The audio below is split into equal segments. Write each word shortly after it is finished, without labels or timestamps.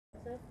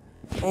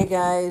Hey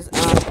guys,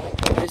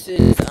 this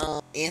is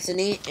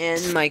Anthony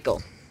and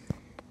Michael,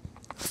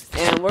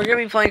 and we're gonna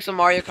be playing some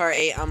Mario Kart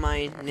 8 on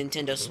my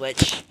Nintendo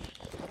Switch.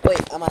 Wait,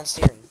 I'm on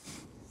steering.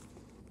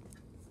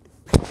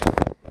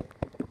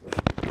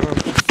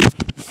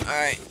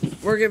 Alright,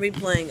 we're gonna be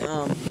playing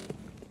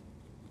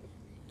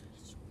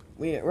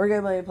we're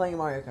gonna be playing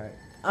Mario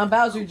Kart.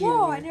 Bowser Jr.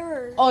 Whoa, I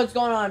never. Oh, it's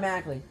going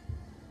automatically.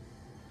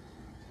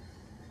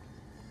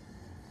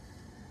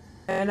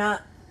 And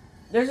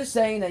there's a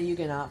saying that you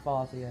cannot fall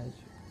off the edge.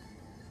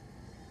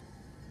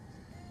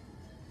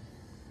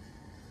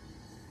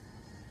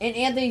 And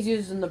Anthony's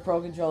using the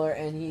Pro Controller,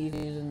 and he's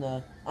using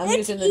the.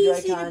 Using the Joy-Con.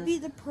 It's easy to be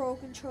the Pro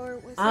Controller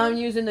with. I'm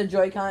using the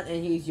Joy-Con,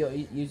 and he's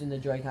using the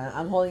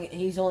Joy-Con.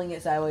 He's holding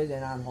it sideways,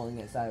 and I'm holding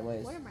it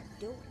sideways. What am I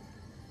doing?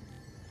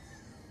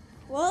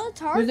 Well, it's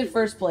hard. Who's in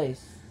first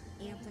place?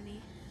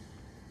 Anthony.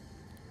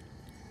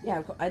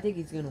 Yeah, I think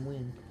he's gonna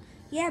win.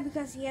 Yeah,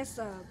 because he has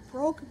the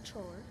Pro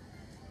Controller,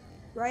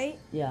 right?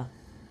 Yeah.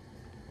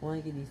 I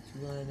want to get these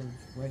two items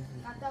right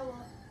here. Got that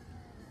one.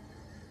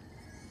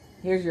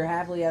 Here's your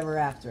happily ever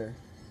after.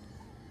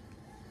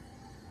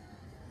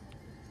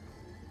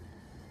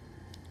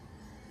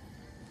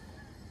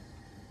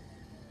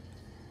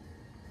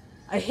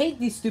 I hate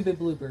these stupid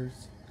bloopers.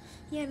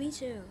 Yeah, me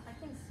too. I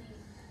can see.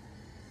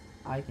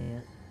 I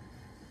can't.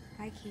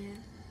 I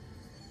can.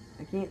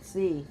 I can't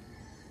see.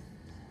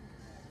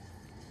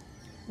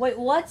 Wait,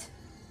 what?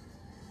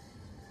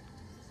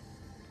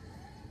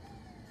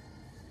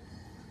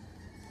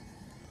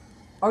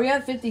 Are we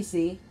on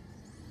 50C?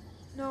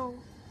 No,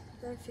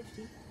 we're at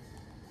 50.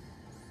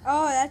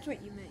 Oh, that's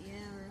what you meant. Yeah,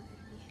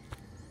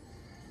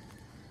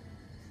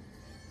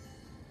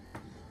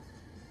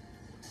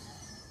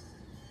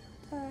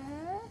 we're at 50.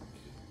 Heck?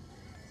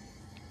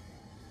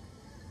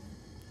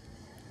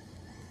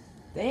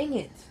 Dang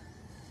it.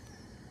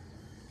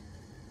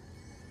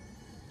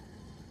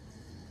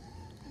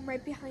 I'm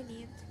right behind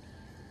Anthony.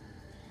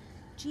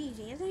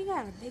 Jeez, Anthony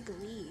got a big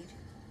lead.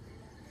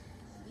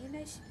 You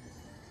nice.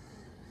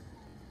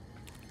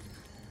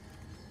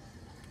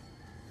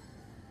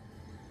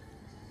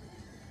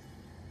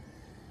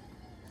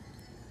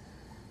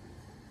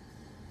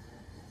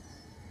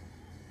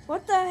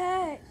 What the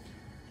heck?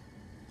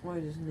 Why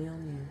just nailed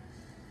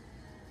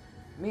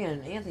you?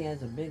 Man, Anthony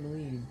has a big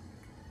lead.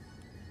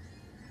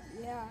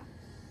 Yeah.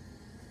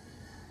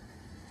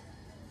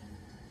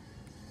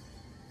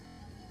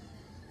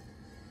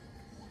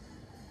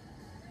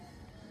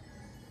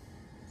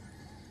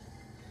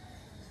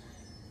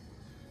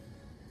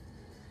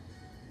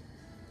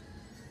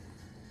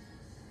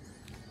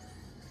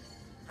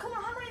 Come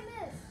on, how did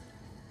I miss?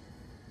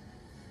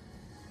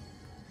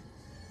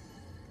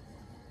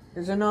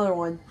 There's another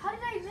one. How did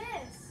I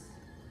miss?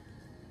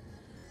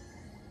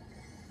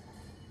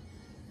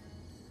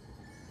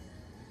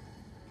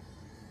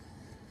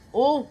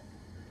 Oh!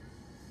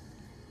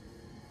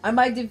 I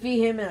might defeat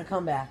him in a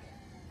comeback.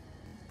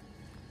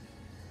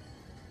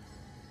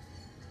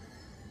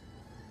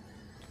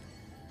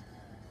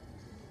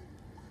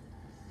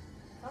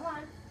 Come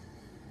on.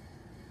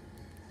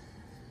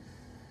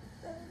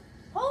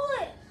 Pull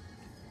it!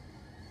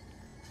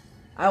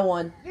 I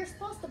won. You're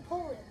supposed to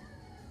pull it.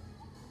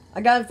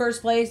 I got in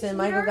first place, and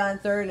Michael Sweetheart? got in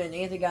third, and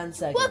Anthony got in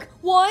second. Look,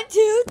 1,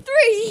 2,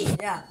 3.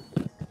 Yeah.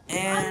 You're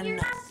And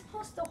not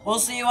supposed to hold we'll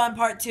see you on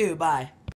part 2. Bye.